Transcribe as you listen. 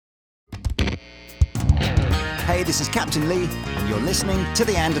Hey, this is Captain Lee, and you're listening to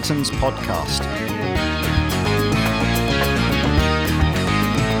the Andertons podcast.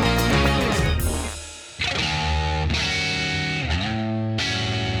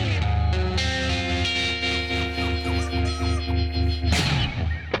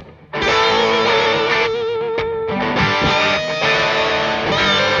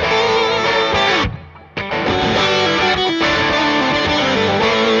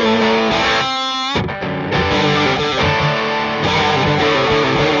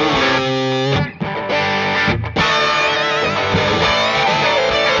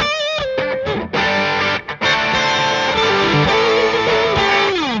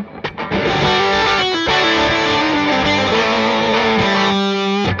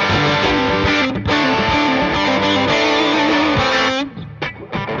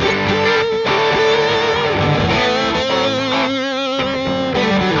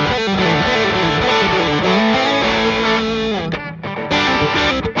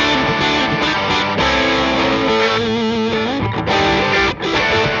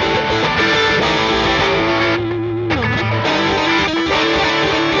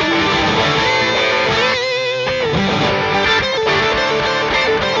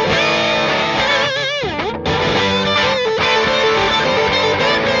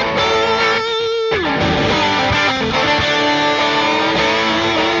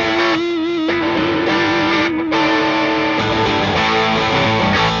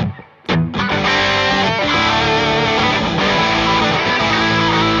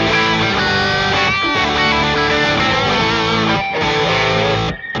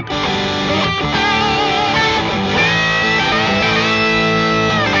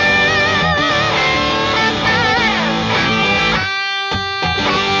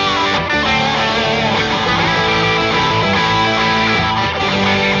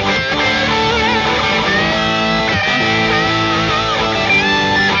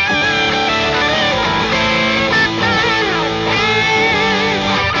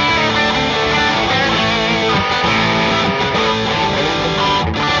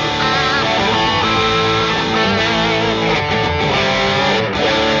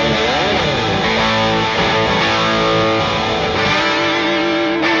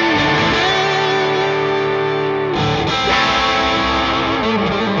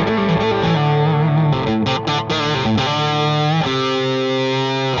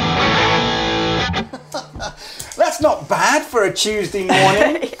 Not bad for a Tuesday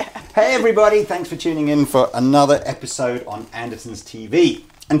morning. Yeah. Hey everybody, thanks for tuning in for another episode on Andertons TV.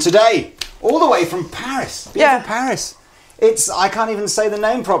 And today, all the way from Paris, beautiful Paris. I can't even say the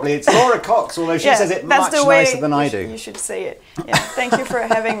name properly. It's Laura Cox, although she says it much nicer than I do. You should say it. Yeah, thank you for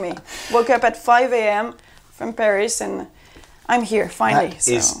having me. Woke up at 5 a.m. from Paris and I'm here finally. That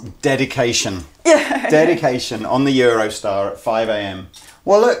is dedication. Yeah. Dedication on the Eurostar at 5 a.m.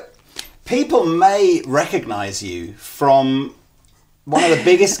 Well, look. People may recognise you from one of the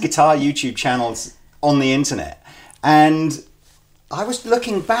biggest guitar YouTube channels on the internet, and I was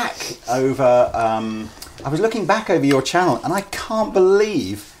looking back over your channel, and I can't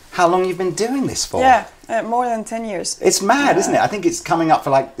believe how long you've been doing this for. Yeah, more than 10 years. It's mad, isn't it? I think it's coming up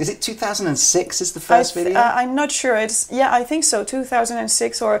for is it 2006 is the first video? I'm not sure. I think so,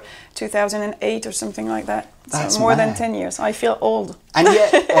 2006 or 2008 or something like that. That's so more mad. Than 10 years. I feel old. And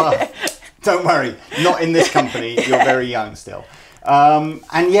yet, well, don't worry, not in this company. You're very young still.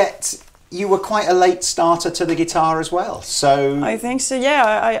 And yet, you were quite a late starter to the guitar as well. So I think so.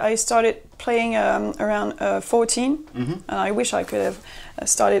 Yeah, I started playing around 14, and I wish I could have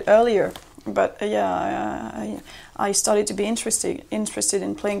started earlier. But I started to be interested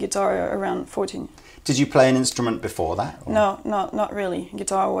in playing guitar around 14. Did you play an instrument before that? Or? No, not really.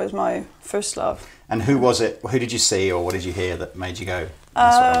 Guitar was my first love. And who was it? Who did you see, or what did you hear that made you go,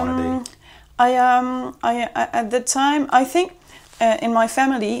 "That's what I want to do"? I at the time, I think in my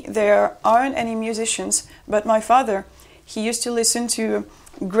family there aren't any musicians, but my father, he used to listen to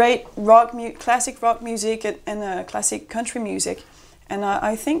great classic rock music and classic country music, and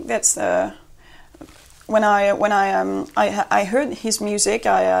I think that's when I heard his music,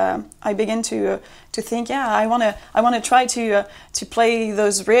 I began to think, I wanna try to play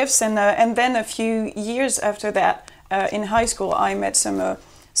those riffs, and then a few years after that, in high school, I met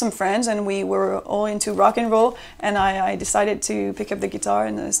some friends, and we were all into rock and roll, and I decided to pick up the guitar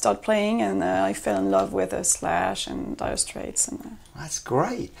and start playing, and I fell in love with Slash and Dire Straits. And that's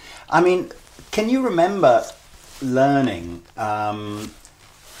great. I mean, can you remember learning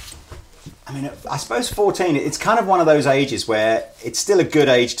I mean, I suppose 14, it's kind of one of those ages where it's still a good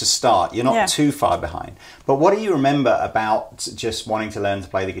age to start. You're not too far behind. But what do you remember about just wanting to learn to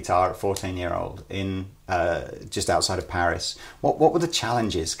play the guitar at 14-year-old in just outside of Paris? What were the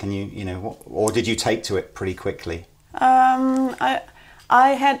challenges? Can you or did you take to it pretty quickly?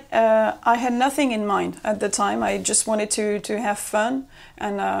 I had nothing in mind at the time. I just wanted to have fun,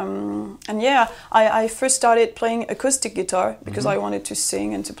 and yeah, I first started playing acoustic guitar because I wanted to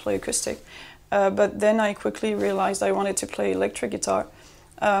sing and to play acoustic, but then I quickly realized I wanted to play electric guitar.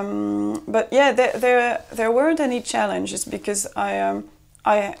 But yeah, there weren't any challenges because I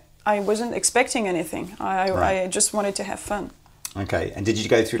wasn't expecting anything. I just wanted to have fun. Okay, and did you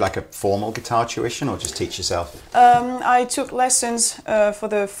go through like a formal guitar tuition or just teach yourself? I took lessons for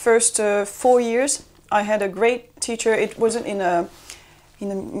the first 4 years. I had a great teacher. It wasn't in a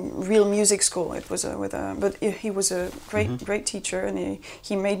real music school. It was but he was a great teacher, and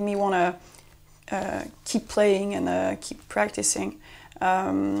he made me want to keep playing and keep practicing.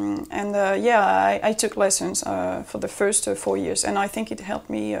 I took lessons for the first 4 years, and I think it helped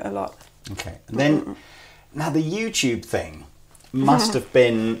me a lot. Okay, and then now the YouTube thing must have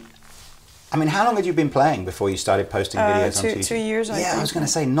been. I mean, how long had you been playing before you started posting videos on YouTube? 2 years. I think. I was going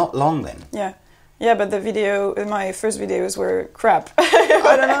to say not long then. Yeah, but my first videos were crap.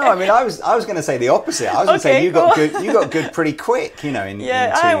 I don't know. I mean, I was going to say the opposite. I was going to say you got good pretty quick. In 2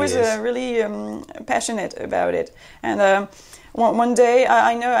 years. I was really passionate about it, and one day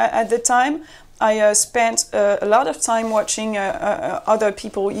I know at the time. I spent a lot of time watching other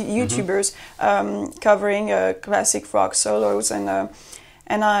people, YouTubers, covering classic rock solos, and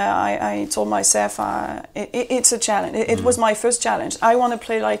I told myself it's a challenge. It was my first challenge. I want to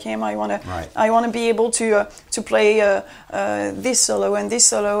play like him. I want to be able to play this solo and this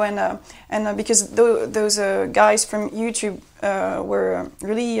solo, and because those guys from YouTube were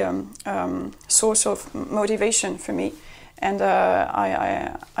really source of motivation for me. And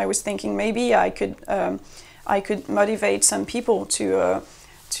I was thinking maybe I could motivate some people to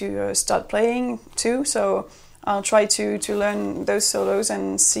start playing too. So I'll try to learn those solos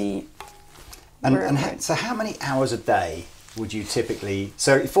and see. So how many hours a day would you typically?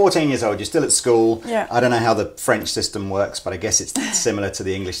 So 14 years old, you're still at school. Yeah. I don't know how the French system works, but I guess it's similar to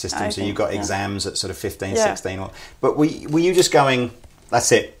the English system. So you've got exams at sort of 15, 16. But were you just going?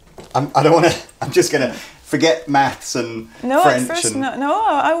 That's it. I don't want to. I'm just going to. Forget maths and French. At first, no.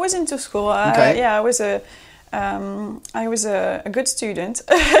 I was into school. Okay. I was a good student,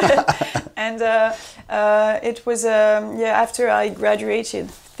 and it was after I graduated,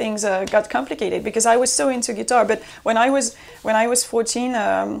 things got complicated because I was so into guitar. But when I was 14,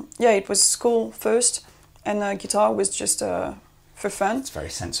 it was school first, and guitar was just for fun. It's very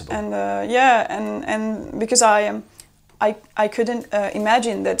sensible. And and because I couldn't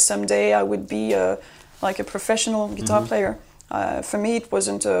imagine that someday I would be like a professional guitar player. For me, it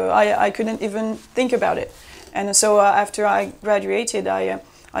wasn't. I couldn't even think about it. And so after I graduated, I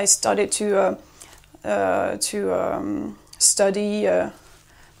started to study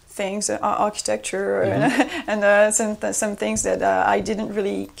things, architecture, and some things that I didn't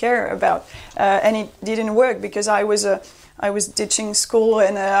really care about, and it didn't work because I was ditching school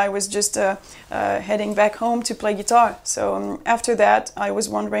and I was just heading back home to play guitar. So after that, I was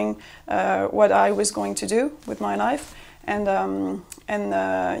wondering what I was going to do with my life, and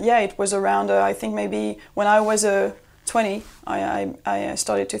it was around I think maybe when I was 20, I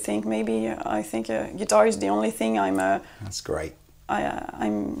started to think maybe I think guitar is the only thing I'm. That's great.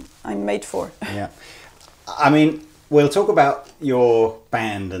 I'm made for. Yeah, I mean. We'll talk about your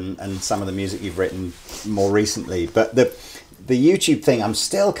band and some of the music you've written more recently, but the YouTube thing, I'm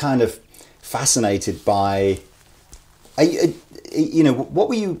still kind of fascinated by. What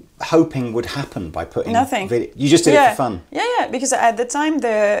were you hoping would happen by putting nothing? You just did it for fun. Yeah, because at the time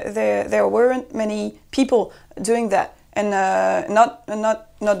there weren't many people doing that, and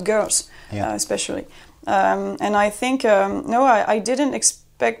not girls, especially. And I think I didn't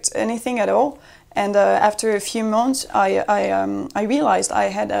expect anything at all. And after a few months, I realized I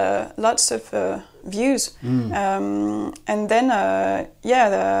had lots of views, and then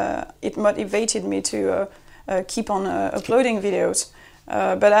it motivated me to keep on uploading videos.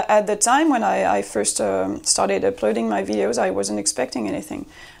 But at the time when I first started uploading my videos, I wasn't expecting anything.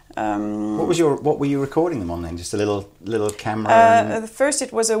 What were you recording them on then? Just a little camera? First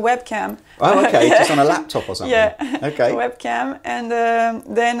it was a webcam. Oh, okay, just on a laptop or something. Yeah, okay. A webcam, and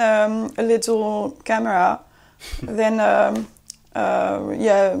then a little camera, then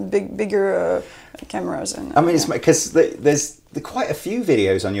bigger cameras. And I mean, it's because there's quite a few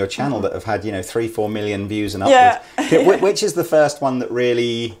videos on your channel that have had 3-4 million views and Yeah. upwards. Which is the first one that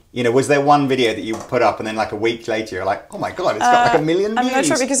really, was there one video that you put up and then like a week later you're like, oh my god, it's got like 1 million views? I'm not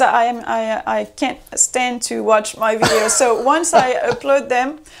sure because I can't stand to watch my videos. So once I upload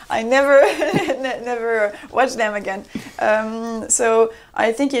them, I never never watch them again. So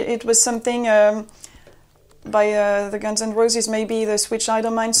I think it was something by the Guns N' Roses, maybe the Switch I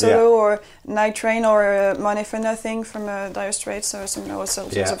Don't Mind solo, or Night Train, or Money for Nothing from Dire Straits, or some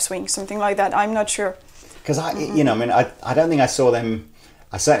Souls of Swing, something like that. I'm not sure. Because I don't think I saw them.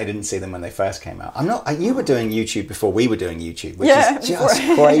 I certainly didn't see them when they first came out. You were doing YouTube before we were doing YouTube, which is just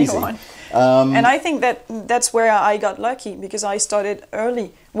crazy. And I think that's where I got lucky, because I started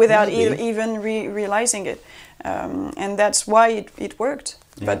early without even realizing it, and that's why it worked.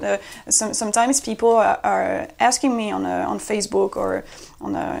 Yeah. But sometimes people are asking me on Facebook or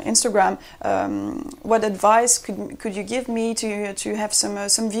on Instagram, what advice could you give me to have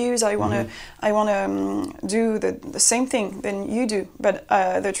some views? I wanna do the same thing than you do. But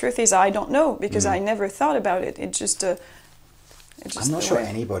the truth is, I don't know, because I never thought about it. It just I'm not sure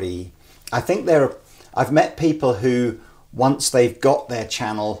anybody. I think I've met people who, once they've got their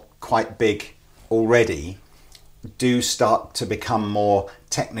channel quite big already, do start to become more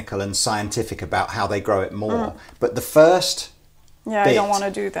technical and scientific about how they grow it more. But the first bit I don't want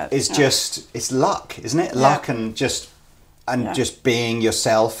to do that. It's luck, isn't it? Yeah. Luck and just being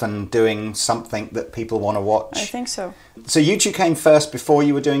yourself and doing something that people want to watch. I think so. So YouTube came first before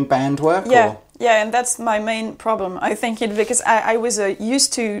you were doing band work? Yeah. Or? Yeah, and that's my main problem. I think because I was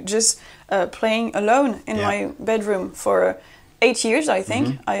used to just playing alone in my bedroom for 8 years, I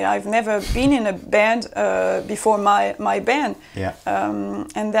think. I've never been in a band before my band. Yeah.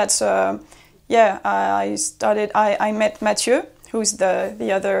 And that's I met Mathieu, who's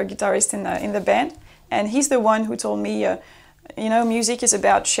the other guitarist in the band, and he's the one who told me, music is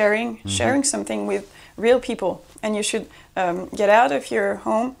about sharing something with real people, and you should get out of your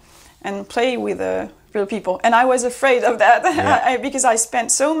home and play with real people. And I was afraid of that because I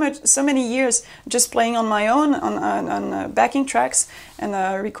spent so many years just playing on my own on backing tracks and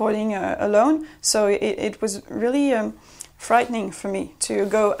recording alone. So it was really frightening for me to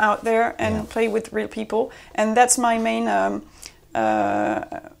go out there and play with real people. And that's my main.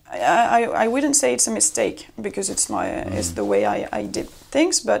 I wouldn't say it's a mistake, because it's the way I did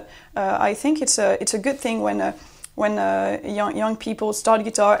things. But I think it's a good thing when young people start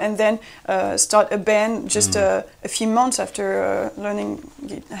guitar and then start a band just a few months after learning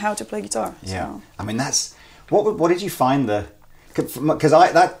how to play guitar. Yeah, so. I mean that's what did you find because when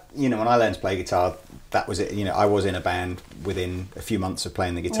I learned to play guitar, that was it. I was in a band within a few months of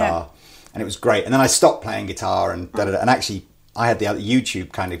playing the guitar, and it was great. And then I stopped playing guitar and and actually I had the other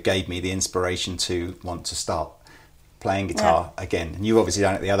YouTube kind of gave me the inspiration to want to start playing guitar again. And you've obviously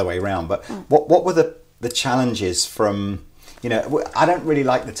done it the other way around. But what were the challenges from, I don't really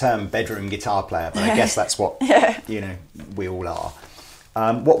like the term bedroom guitar player, but I guess that's what we all are.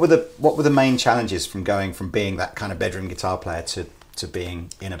 What were the main challenges from going from being that kind of bedroom guitar player to being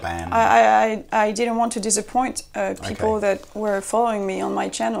in a band? I didn't want to disappoint people that were following me on my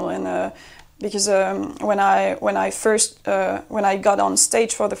channel, and because when I got on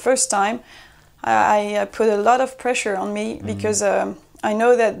stage for the first time, I put a lot of pressure on me because I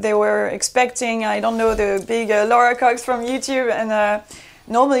know that they were expecting, I don't know, the big Laura Cox from YouTube, and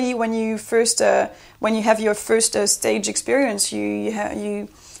normally when you have your first stage experience, you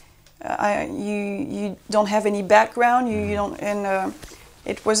don't have any background, you don't, and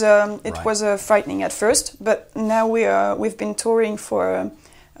it was frightening at first. But now we've been touring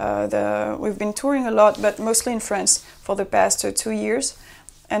we've been touring a lot, but mostly in France for the past 2 years,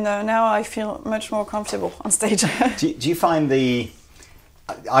 and now I feel much more comfortable on stage. Do you find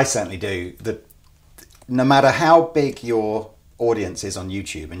I certainly do, that no matter how big your audience is on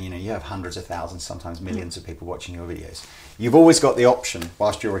YouTube, and you have hundreds of thousands, sometimes millions of people watching your videos, you've always got the option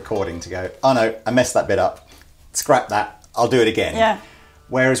whilst you're recording to go, oh no, I messed that bit up, scrap that, I'll do it again. Yeah.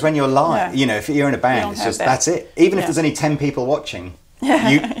 Whereas when you're live, if you're in a band, it's just that's it. Even if there's only 10 people watching,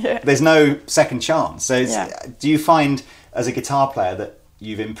 there's no second chance. So do you find as a guitar player that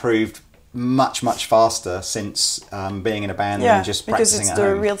you've improved much faster since being in a band than just practicing at home?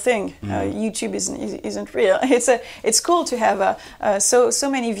 Because it's the real thing. YouTube isn't real. It's cool to have so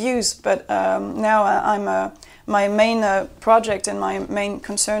many views, but now I'm my main project and my main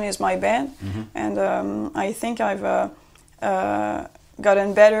concern is my band, and I think I've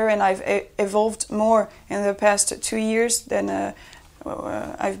gotten better and I've evolved more in the past 2 years than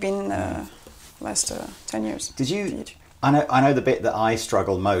I've been in the last 10 years. I know the bit that I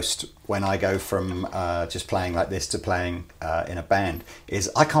struggle most when I go from just playing like this to playing in a band is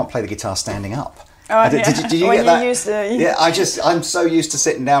I can't play the guitar standing up. Oh, did you get that? Yeah, I'm so used to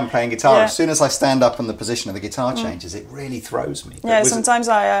sitting down playing guitar. Yeah. As soon as I stand up and the position of the guitar changes, it really throws me. Yeah, sometimes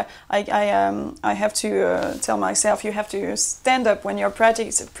I have to tell myself you have to stand up when you're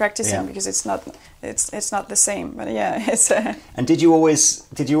practicing because it's not the same. But yeah, it's. And did you always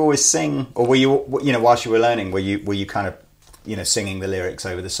sing, or were you whilst you were learning, were you kind of singing the lyrics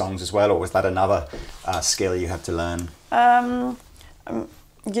over the songs as well, or was that another skill you had to learn?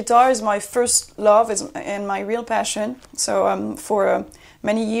 Guitar is my first love and my real passion. So for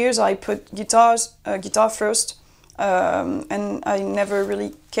many years I put guitar first, and I never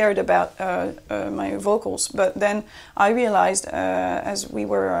really cared about my vocals. But then I realized as we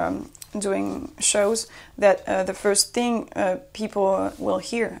were doing shows that the first thing people will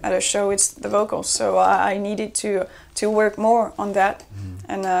hear at a show is the vocals. So I needed to work more on that,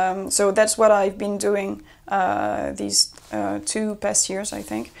 and so that's what I've been doing these 2 past years, I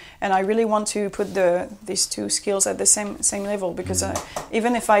think. And I really want to put these 2 skills at the same level, because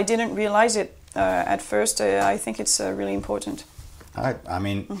even if I didn't realize it at first, I think it's really important. I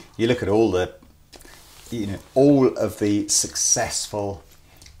mean, you look at all of the successful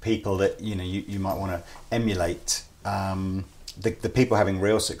people that you might want to emulate. The people having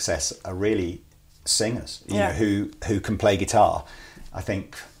real success are really singers, who can play guitar. I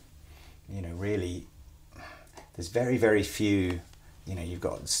think really there's very, very few. You've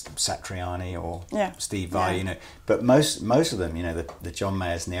got Satriani or Steve Vai, but most of them, the John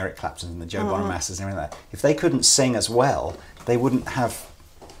Mayers and the Eric Claptons and the Joe Bonamassas and everything like that, if they couldn't sing as well, they wouldn't have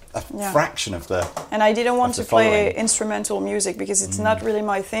a fraction of the. And I didn't want to play instrumental music because it's not really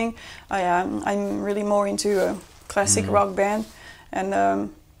my thing. I'm really more into a classic rock band, and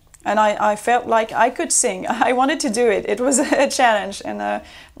I felt like I could sing. I wanted to do it. It was a challenge, and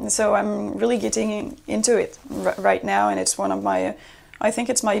so I'm really getting into it right now, and it's one of my. I think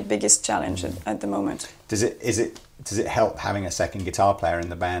it's my biggest challenge at the moment. Does it help having a second guitar player in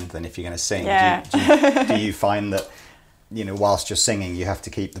the band than if you're going to sing? Yeah. Do you find that whilst you're singing you have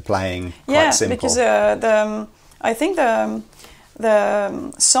to keep the playing quite simple? Because I think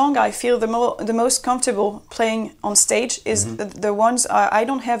the song I feel the most comfortable playing on stage is the ones I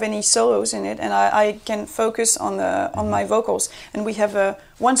don't have any solos in it, and I can focus on my vocals. And we have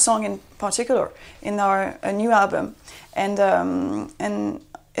one song in particular in our new album, and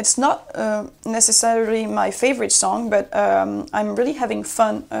it's not necessarily my favorite song, but I'm really having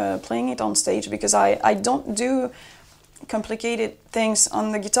fun playing it on stage, because I don't do complicated things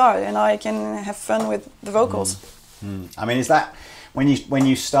on the guitar, and I can have fun with the vocals. I mean, is that when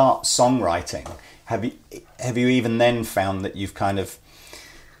you start songwriting, have you even then found that you've kind of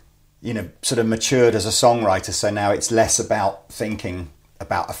sort of matured as a songwriter, so now it's less about thinking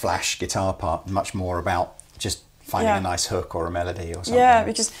about a flash guitar part, much more about just finding a nice hook or a melody or something? Yeah,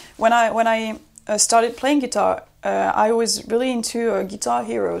 because when I started playing guitar, I was really into guitar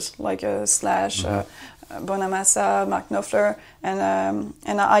heroes like Slash, Bonamassa, Mark Knopfler,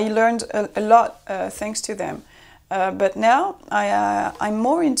 and I learned a lot thanks to them. But now I'm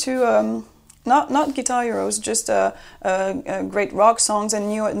more into not guitar heroes, just great rock songs and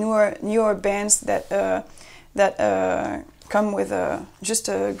newer bands that come with just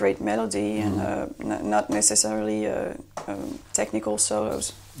a great melody and not necessarily technical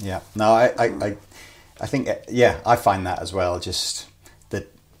solos. Yeah, no, I think I find that as well. Just that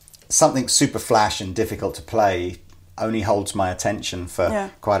something super flash and difficult to play only holds my attention for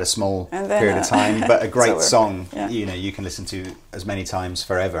quite a small period of time, but a great song, you can listen to as many times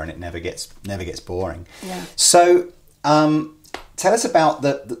forever, and it never gets boring. Yeah. So, tell us about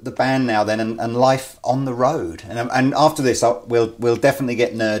the band now then, and life on the road, and after this, we'll definitely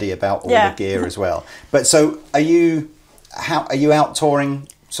get nerdy about all the gear as well. But so, are you out touring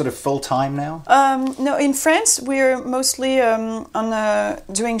sort of full time now? No, in France we're mostly on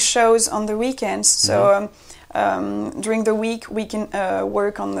doing shows on the weekends. So. During the week we can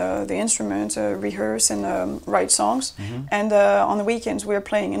work on the instrument, rehearse and write songs, and on the weekends we're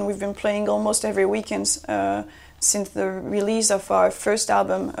playing, and we've been playing almost every weekend since the release of our first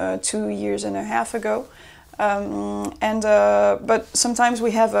album 2.5 years ago, but sometimes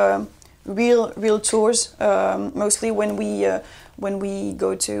we have real tours, mostly when we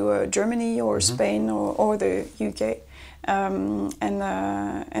go to Germany or Spain or the UK, and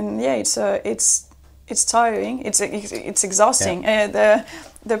it's tiring. It's exhausting.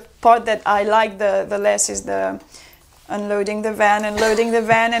 The part that I like the less is the unloading the van and loading the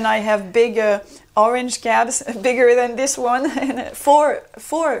van, and I have big orange cabs, bigger than this one, and four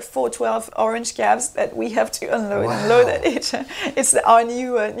 412 orange cabs that we have to unload and load at each. It's our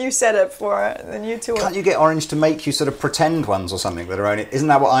new setup for the new tour. Can't you get Orange to make you sort of pretend ones or something that are only? Isn't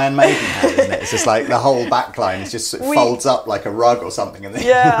that what Iron Maiden had? Isn't it? It's just like the whole backline is just folds up like a rug or something. And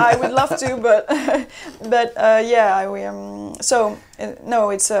yeah, I would love to, but yeah, no,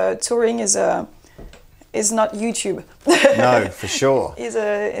 it's touring is not YouTube. No, for sure.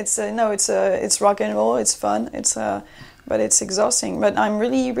 It's rock and roll. It's fun. But it's exhausting. But I'm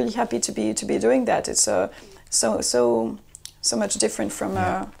really, really happy to be doing that. It's so much different from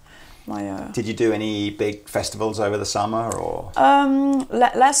my. Did you do any big festivals over the summer or?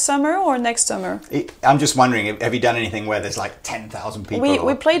 Last summer or next summer? I'm just wondering. Have you done anything where there's like 10,000 people?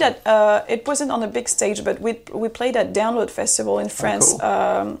 We played at. It wasn't on a big stage, but we played at Download Festival in France.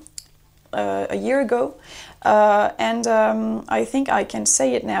 Oh, cool. A year ago, and I think I can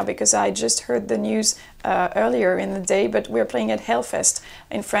say it now because I just heard the news earlier in the day. But we're playing at Hellfest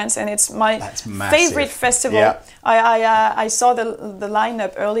in France, and it's my favorite festival. Yeah. I saw the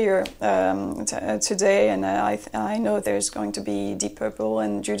lineup earlier today, and I know there's going to be Deep Purple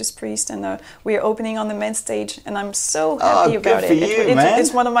and Judas Priest, and we're opening on the main stage, and I'm so happy about it. Good for you, man.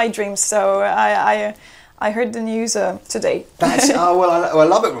 It's one of my dreams. So I heard the news today. I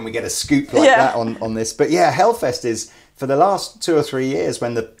love it when we get a scoop like that on this. But yeah, Hellfest is, for the last 2 or 3 years,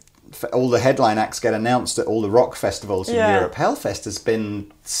 when all the headline acts get announced at all the rock festivals in Europe, Hellfest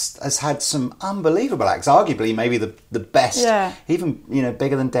has had some unbelievable acts. Arguably, maybe the best, even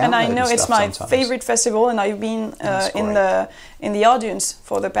bigger than Download. And I know it's my sometimes. favorite festival, and I've been in the audience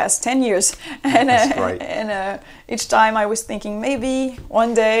for the past 10 years. And That's great. And each time I was thinking maybe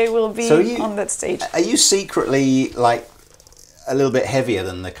one day we'll be on that stage. Are you secretly like a little bit heavier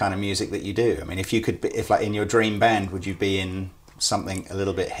than the kind of music that you do? I mean, if like in your dream band, would you be in something a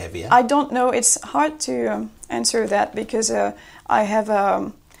little bit heavier? I don't know. It's hard to answer that because I have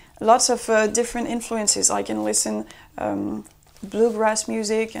lots of different influences. I can listen bluegrass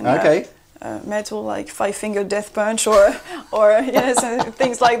music and metal like Five Finger Death Punch or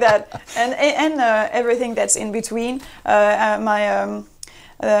things like that, and everything that's in between. My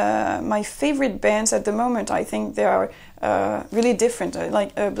favorite bands at the moment, I think they are really different,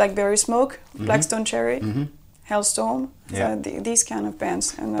 like Blackberry Smoke, Black Stone Cherry. Hellstorm, these kind of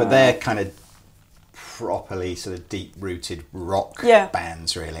bands. But they're kind of properly sort of deep-rooted rock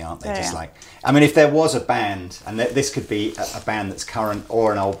bands, really, aren't they? Like, I mean, if there was a band, and this could be a band that's current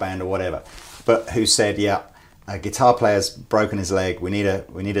or an old band or whatever, but who said, a guitar player's broken his leg, we need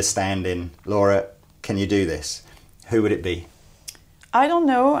a stand-in. Laura, can you do this? Who would it be? I don't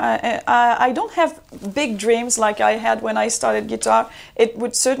know. I don't have big dreams like I had when I started guitar. It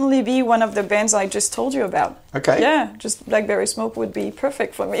would certainly be one of the bands I just told you about. Okay. Yeah, just Blackberry Smoke would be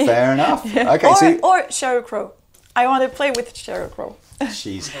perfect for me. Fair enough. Okay. Or Sheryl Crow. I want to play with Sheryl Crow.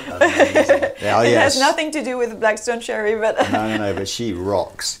 She's amazing. It has nothing to do with Black Stone Cherry, but no, but she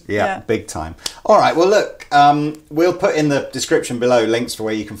rocks. Yeah, big time. All right, well, look, we'll put in the description below links for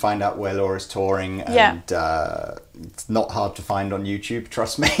where you can find out where Laura's touring, and it's not hard to find on YouTube,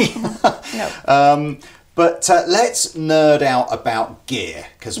 trust me. No. But let's nerd out about gear,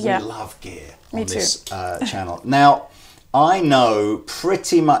 because we love gear on this channel. Now, I know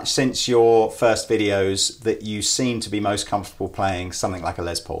pretty much since your first videos that you seem to be most comfortable playing something like a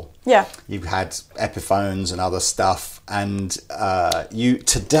Les Paul. Yeah. You've had Epiphones and other stuff, and you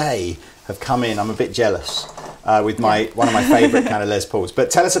today have come in, I'm a bit jealous, with one of my favourite kind of Les Pauls.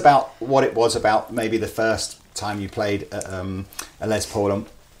 But tell us about what it was about maybe the first time you played a Les Paul, and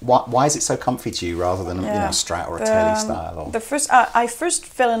why is it so comfy to you rather than a Strat or a Tele style? Or? I first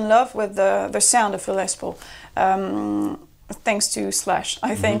fell in love with the sound of a Les Paul. Thanks to Slash,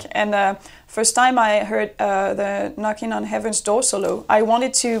 I think. And first time I heard the Knocking on Heaven's Door solo, I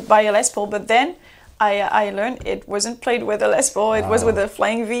wanted to buy a Les Paul, but then I learned it wasn't played with a Les Paul, it was with a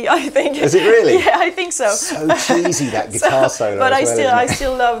Flying V, I think. Is it really? Yeah, I think so. So cheesy, that guitar solo. But I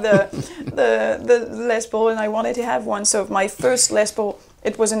still love the Les Paul, and I wanted to have one. So my first Les Paul,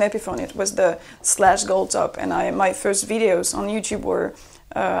 it was an Epiphone. It was the Slash Gold Top, and my first videos on YouTube were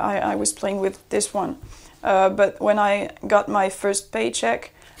I was playing with this one. But when I got my first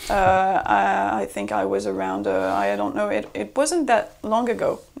paycheck, I think I was around, I don't know, it wasn't that long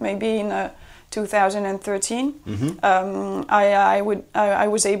ago, maybe in 2013. I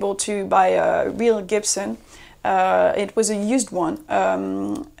was able to buy a real Gibson It was a used one,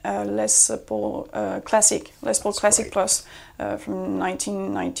 Les Paul Classic great. Plus from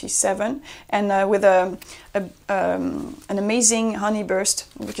 1997, and with an amazing honey burst,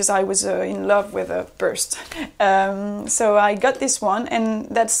 because I was in love with a burst. So I got this one, and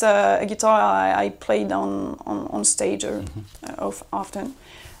that's a guitar I played on stage often.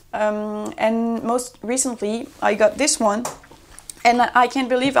 And most recently, I got this one. And I can't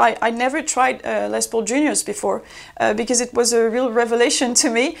believe I never tried Les Paul Juniors before, because it was a real revelation to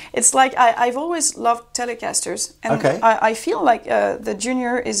me. It's like I've always loved Telecasters, and I feel like the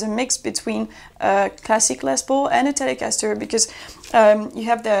Junior is a mix between classic Les Paul and a Telecaster, because you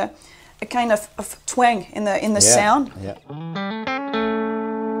have a kind of twang in the sound. Yeah.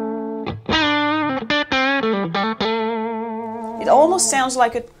 It almost sounds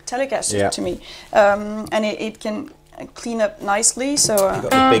like a Telecaster to me, and it can clean up nicely. So you got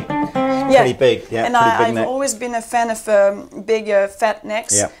the big, pretty big, and I've always been a fan of big fat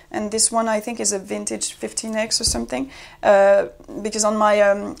necks, and this one I think is a vintage 50X or something, because on my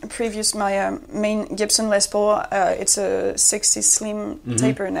my main Gibson Les Paul, it's a 60 slim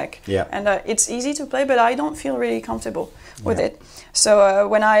taper neck, and it's easy to play, but I don't feel really comfortable with it. So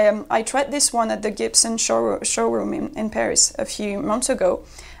when I tried this one at the Gibson showroom in Paris a few months ago,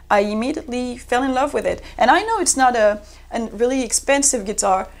 I immediately fell in love with it. And I know it's not a really expensive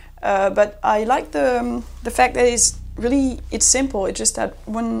guitar, but I like the fact that it's simple. It just had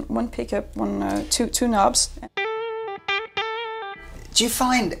one pickup, two knobs. Do you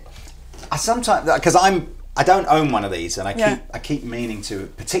find sometimes, because I don't own one of these, and I keep meaning to.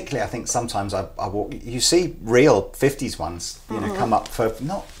 Particularly, I think sometimes I walk. You see real 50s ones, come up for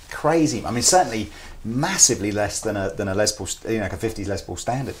not crazy. I mean, certainly massively less than a Les Paul, like a 50s Les Paul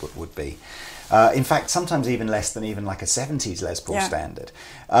standard would be. In fact, sometimes even less than even like a 70s Les Paul standard.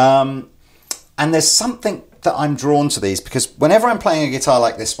 And there's something that I'm drawn to these, because whenever I'm playing a guitar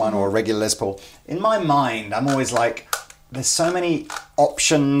like this one or a regular Les Paul, in my mind, I'm always like, there's so many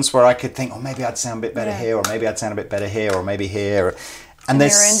options where I could think, oh, maybe I'd sound a bit better here, or maybe I'd sound a bit better here, or maybe here. And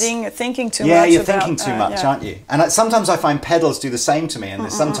you're thinking too much. Yeah, you're thinking too much, aren't you? And sometimes I find pedals do the same to me.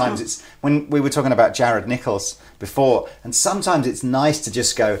 And sometimes it's, when we were talking about Jared Nichols before, and sometimes it's nice to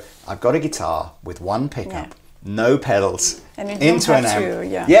just go, I've got a guitar with one pickup, no pedals, and into an amp.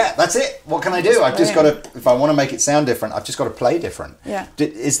 That's it. What can I do? I've just got to, if I want to make it sound different, I've just got to play different. Yeah.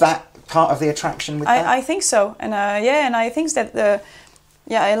 Is that part of the attraction with that? I think so. And and I think that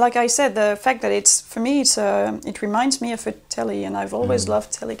like I said, the fact that it reminds me of a Tele, and I've always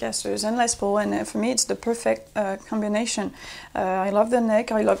loved Telecasters and Les Paul, and for me it's the perfect combination. I love the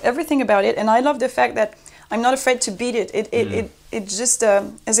neck, I love everything about it, and I love the fact that I'm not afraid to beat it. It just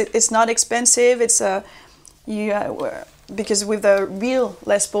as it's not expensive. It's because with the real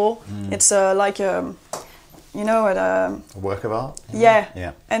Les Paul, it's like a work of art.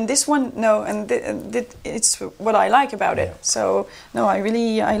 Yeah. And this one, no, and it's what I like about it. So no,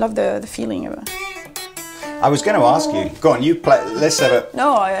 I love the feeling of it. I was going to ask you. Go on, you play. Let's have a.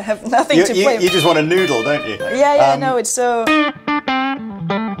 No, I have nothing to play. You just want a noodle, don't you? Yeah. No, it's so.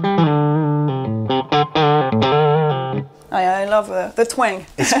 I love the twang.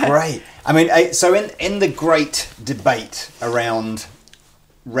 It's great. I mean, so in the great debate around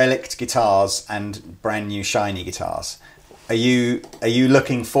relict guitars and brand new shiny guitars, are you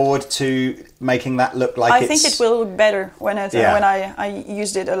looking forward to making that look like I think it will look better when I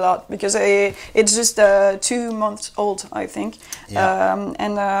used it a lot, because it's just 2 months old, I think.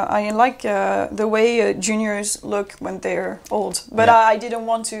 And I like the way juniors look when they're old, but I didn't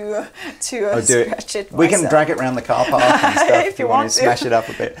want to scratch it myself. We can drag it around the car park and stuff if you want to smash it up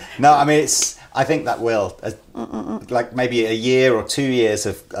a bit. No, I mean, I think that will, like maybe a year or 2 years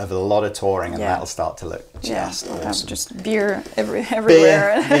of a lot of touring, and that'll start to look just awesome. Just beer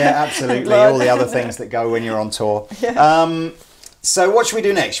everywhere. Beer, absolutely. All the other things that go when you're on tour. So what should we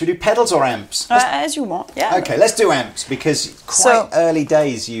do next? Should we do pedals or amps? As you want, Okay, let's do amps, because quite early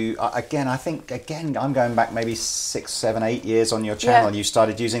days, I think I'm going back maybe 6, 7, 8 years on your channel. You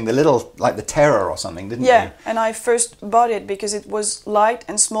started using the little, like the Terror or something, didn't you? Yeah, and I first bought it because it was light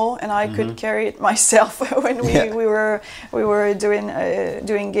and small, and I could carry it myself when we were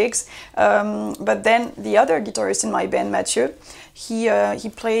doing gigs. But then the other guitarist in my band, Mathieu, he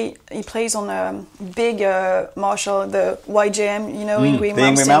plays on a big Marshall, the YJM, Yngwie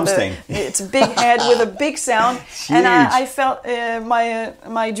Malmsteen. It's a big head with a big sound, and I felt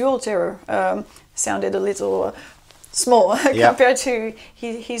my Dual Terror sounded a little small compared to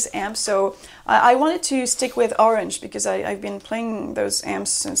his amps. So I wanted to stick with Orange, because I've been playing those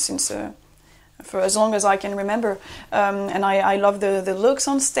amps since for as long as I can remember, and I love the looks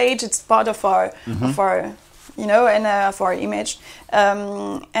on stage. It's part of our you know, and for image.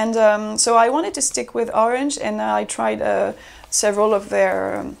 So I wanted to stick with Orange, and I tried several of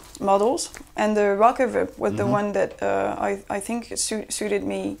their models, and the Rockerverb was the one that I think suited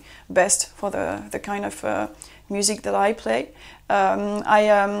me best for the kind of music that I play.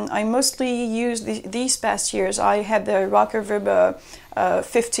 I mostly used these past years. I had the Rockerverb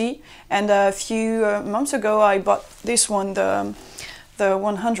 50, and a few months ago I bought this one, the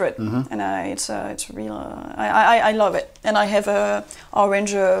 100, and it's real. I love it, and I have a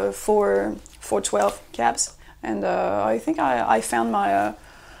Orange 412 cabs, and I think I found my.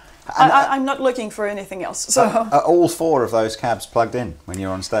 I'm not looking for anything else. So are all 4 of those cabs plugged in when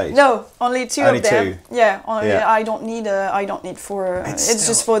you're on stage? No, only two of them. Two. Yeah, I don't need 4. It's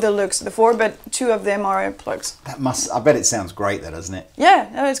just for the looks, the 4, but 2 of them are plugs. I bet it sounds great, though, doesn't it? Yeah,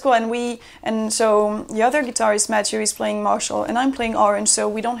 no, it's cool. And so the other guitarist Matthew is playing Marshall, and I'm playing Orange, so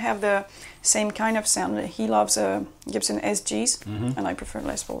we don't have the same kind of sound. He loves Gibson SGs, and I prefer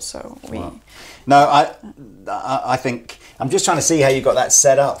Les Pauls. So we. Wow. No, I think I'm just trying to see how you got that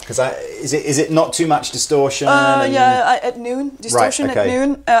set up, because is it not too much distortion? At noon, distortion right, okay. at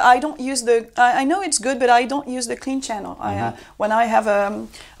noon. I don't use I know it's good, but I don't use the clean channel. When I have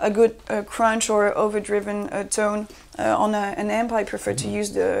a good crunch or overdriven tone on an amp, I prefer to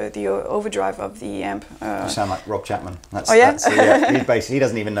use the overdrive of the amp. You sound like Rob Chapman. He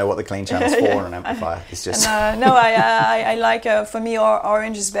doesn't even know what the clean channel's for on an amplifier. It's just I like for me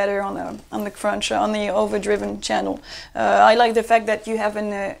Orange is better on the crunch, on the overdriven channel. I like the fact that you have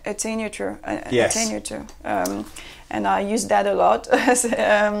an attenuator. And I use that a lot.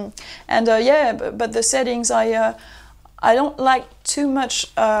 But the settings I don't like too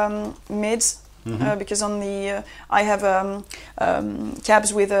much mids. Because on the I have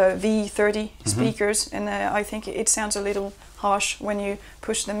cabs with V30 speakers, and I think it sounds a little harsh when you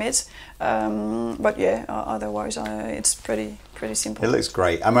push the mids. But otherwise it's pretty simple. It looks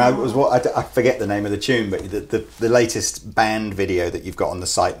great. I mean, I forget the name of the tune, but the latest band video that you've got on the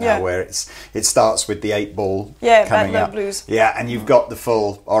site now, where it starts with the 8-ball coming up. Blues. Yeah, and you've got the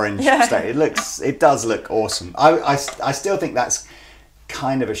full Orange state. It does look awesome. I still think that's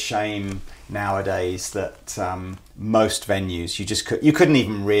kind of a shame nowadays that most venues you couldn't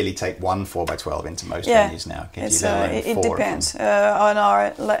even really take one 4x12 into most venues now. It depends. On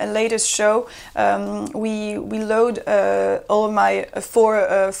our latest show, we load all of my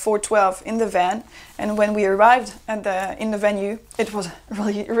 412 in the van, and when we arrived in the venue, it was a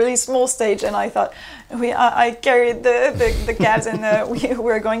really small stage, and I thought I carried the cabs, and we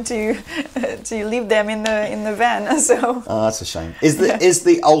were going to leave them in the van. So that's a shame. Is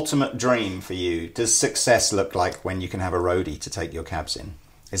the ultimate dream for you? Does success look like when you can have a roadie to take your cabs in?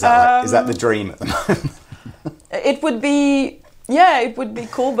 Is that the dream at the moment? It would be. Yeah, it would be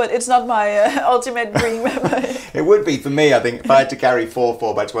cool, but it's not my ultimate dream. It would be for me, I think, if I had to carry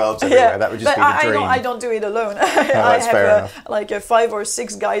 4x12s everywhere, that would just be the dream. I don't do it alone. That's fair enough. Like 5 or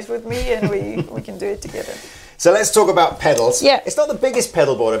 6 guys with me, and we can do it together. So let's talk about pedals. Yeah. It's not the biggest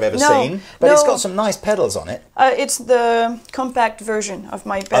pedal board I've ever seen, but it's got some nice pedals on it. It's the compact version of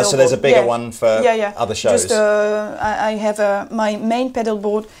my pedal board. So there's a bigger one for other shows. Just, I have my main pedal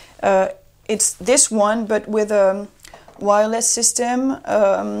board. It's this one, but with a wireless system,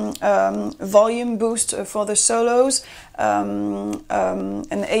 volume boost for the solos,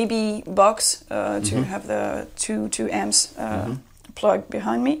 an AB box to have the two amps plug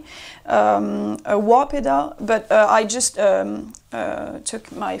behind me, a wah pedal, but I just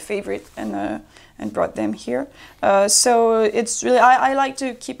took my favorite and brought them here. So it's really, I like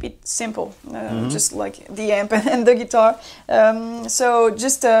to keep it simple, just like the amp and the guitar. So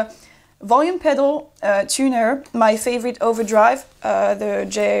just a volume pedal, tuner, my favorite overdrive, the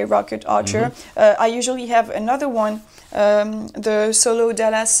J Rocket Archer. I usually have another one, the Solo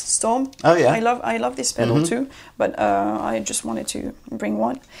Dallas Storm. Oh yeah, I love this pedal too, but I just wanted to bring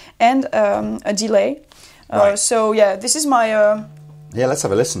one, and a delay. Right. So yeah, this is my let's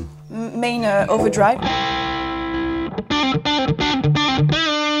have a listen. Main overdrive.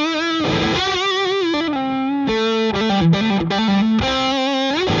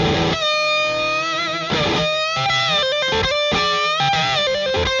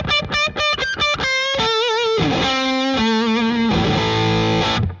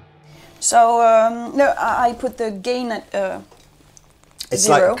 So I put the gain at it's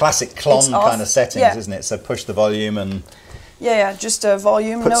 0. like classic clon kind of settings, isn't it? So push the volume and just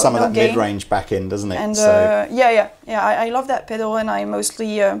volume. Put some of that gain. mid-range back in, doesn't it? And I love that pedal, and I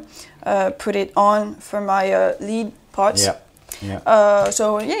mostly put it on for my lead parts. Yeah.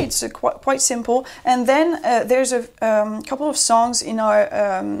 So yeah, it's quite simple. And then there's a couple of songs in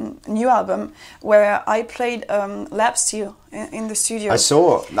our new album where I played lap steel in the studio. I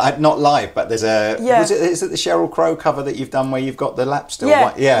saw, not live, but there's a. Yeah. Is it the Sheryl Crow cover that you've done where you've got the lap steel?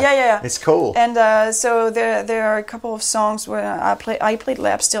 Yeah. It's cool. And so there are a couple of songs where I played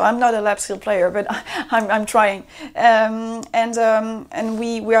lap steel. I'm not a lap steel player, but I'm trying. And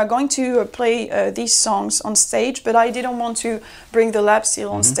we are going to play these songs on stage, but I didn't want to bring the lap steel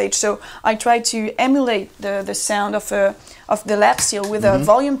on stage, so I tried to emulate the sound of the lap steel with a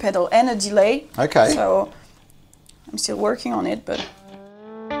volume pedal and a delay. Okay. So I'm still working on it, but.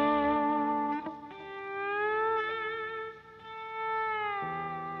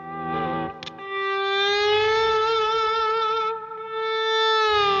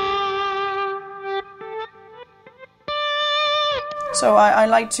 So I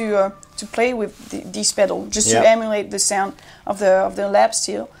like to play with these pedals just to emulate the sound of the lap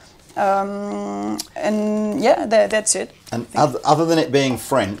steel, and yeah, that's it. And other than it being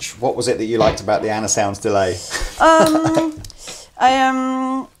French, what was it that you liked about the Anasounds delay?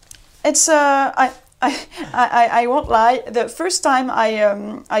 I won't lie. The first time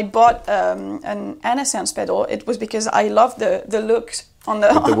I bought an Anasounds pedal, it was because I loved the looks on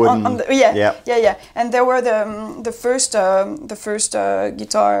the wooden, on the and they were the first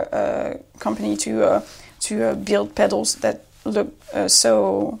guitar company to build pedals that look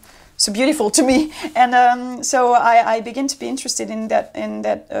so beautiful to me, and so I began to be interested in that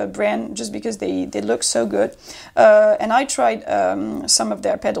brand just because they look so good, and I tried some of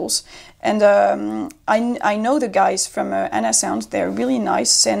their pedals, and I know the guys from Anasounds. They're really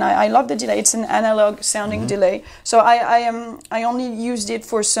nice, and I love the delay. It's an analog sounding delay, so I only used it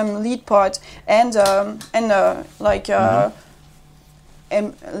for some lead part and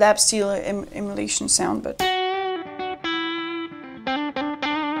lap steel emulation sound, but.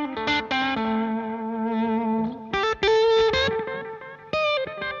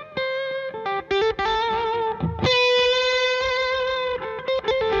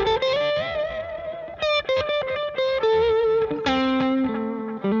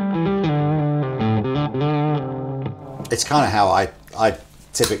 It's kind of how I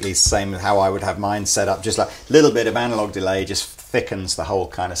typically, same as how I would have mine set up, just like a little bit of analog delay just thickens the whole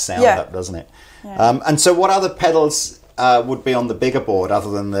kind of sound up, doesn't it? Yeah. And so what other pedals would be on the bigger board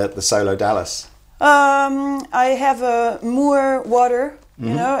other than the Solo Dallas? I have a Moore Water,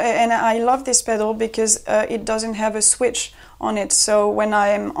 you know, and I love this pedal because it doesn't have a switch on it. So when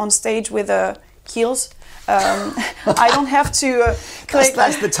I'm on stage with keels, I don't have to click.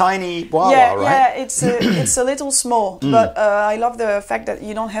 That's the tiny wah-wah, right? Yeah, it's a little small, but I love the fact that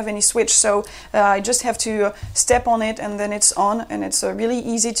you don't have any switch. So I just have to step on it, and then it's on, and it's really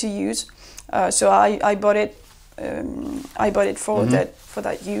easy to use. So I bought it. I bought it for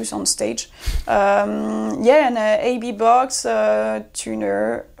that use on stage. And AB box,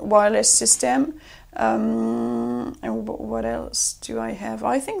 tuner, wireless system. And what else do I have?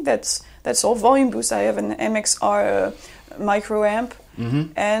 I think that's all. Volume boost. I have an MXR micro amp,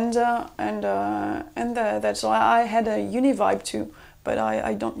 and that's all. I had a Univibe too, but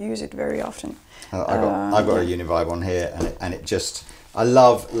I don't use it very often. I've got a Univibe on here, and it just, I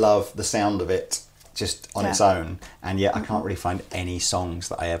love the sound of it just on its own, and yet I can't really find any songs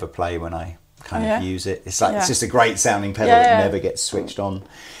that I ever play when I kind of use it. It's like it's just a great sounding pedal that never gets switched on.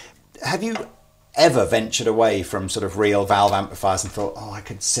 Have you ever ventured away from sort of real valve amplifiers and thought, I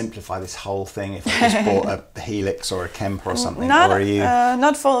could simplify this whole thing if I just bought a Helix or a Kemper or something?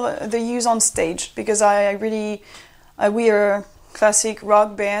 Not for the use on stage, because we are a classic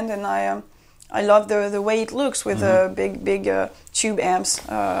rock band, and I love the way it looks with big tube amps.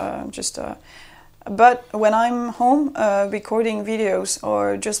 But when I'm home recording videos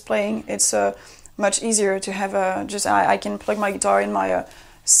or just playing, it's much easier to have I can plug my guitar in my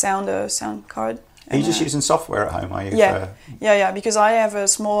sound card. Are you just using software at home? Are you? Yeah. Because I have a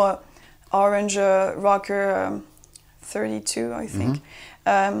small Orange Rocker 32, I think,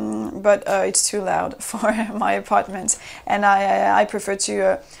 but it's too loud for my apartment, and I prefer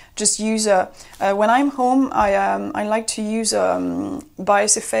to just use when I'm home. I like to use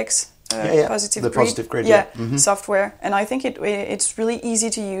Bias Effects. Positive Grid, software, and I think it's really easy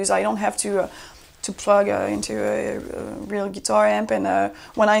to use. I don't have to plug into a real guitar amp, and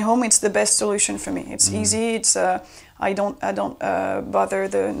when I'm home, it's the best solution for me. It's easy. It's I don't bother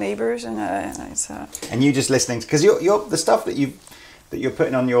the neighbors, and it's. And you just listening, because you're the stuff that you're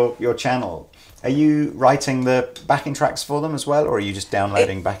putting on your channel. Are you writing the backing tracks for them as well, or are you just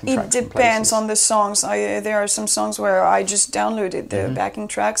downloading backing tracks? It depends on the songs. There are some songs where I just downloaded the backing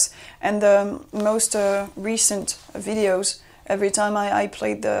tracks, and the most recent videos, every time I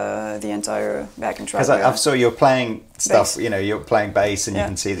played the entire backing track. Because I saw you're playing stuff, Bass. You're playing bass and you Yeah.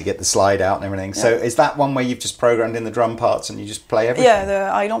 can see that you get the slide out and everything. So is that one where you've just programmed in the drum parts and you just play everything? Yeah,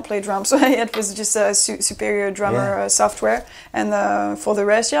 I don't play drums. It was just a Superior Drummer software. And for the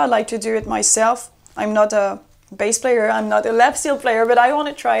rest, I like to do it myself. I'm not a bass player, I'm not a lap steel player, but I want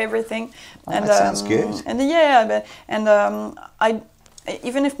to try everything. That sounds good. And I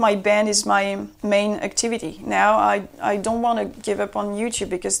even if my band is my main activity now, I don't want to give up on YouTube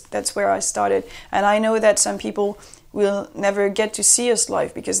because that's where I started. And I know that some people will never get to see us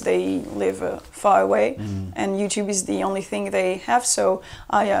live because they live far away, and YouTube is the only thing they have. So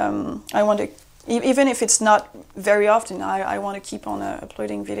I want to, even if it's not very often, I want to keep on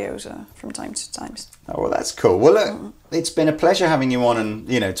uploading videos from time to time. Oh, well, that's cool. Well, look, it's been a pleasure having you on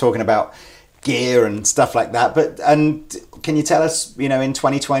and, talking about gear and stuff like that. And can you tell us, in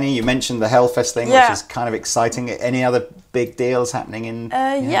 2020, you mentioned the Hellfest thing, which is kind of exciting. Any other big deals happening in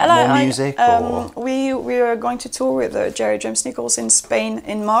more music? We are going to tour with Jerry James Nichols in Spain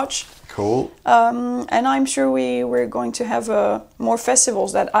in March. Cool. And I'm sure we're going to have more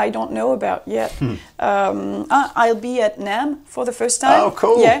festivals that I don't know about yet. I'll be at NAMM for the first time. Oh,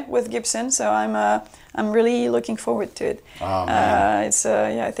 cool. Yeah, with Gibson. So I'm really looking forward to it. Oh, man.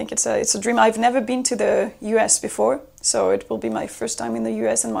 I think it's a dream. I've never been to the US before, so it will be my first time in the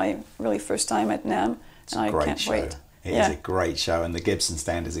US and my really first time at NAMM. It's a great show. Wait. It is a great show, and the Gibson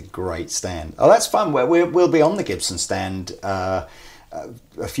stand is a great stand. Oh, that's fun. We'll be on the Gibson stand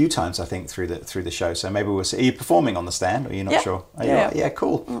a few times, I think, through the show. So maybe we'll see. Are you performing on the stand, or are you not sure? Yeah,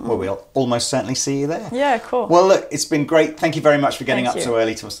 cool. Mm-hmm. Well, we'll almost certainly see you there. Yeah, cool. Well, look, it's been great. Thank you very much for getting up so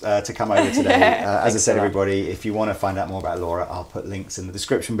early to come over today. As I said, everybody, if you want to find out more about Laura, I'll put links in the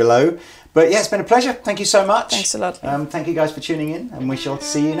description below. But yeah, it's been a pleasure. Thank you so much. Thanks a lot. Thank you guys for tuning in, and we shall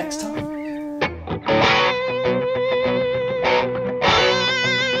see you next time.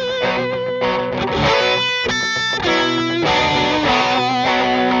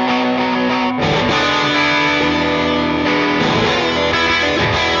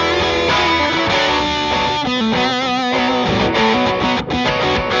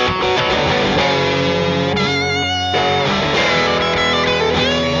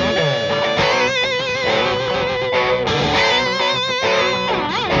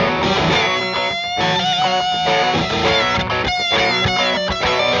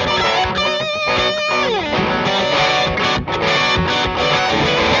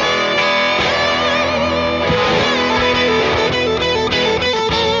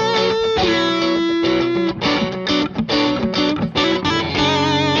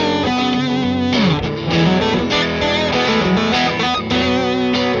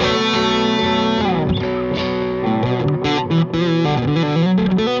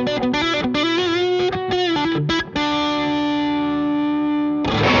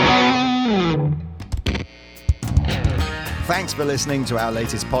 Thanks for listening to our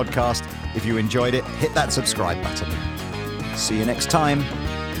latest podcast. If you enjoyed it, hit that subscribe button. See you next time.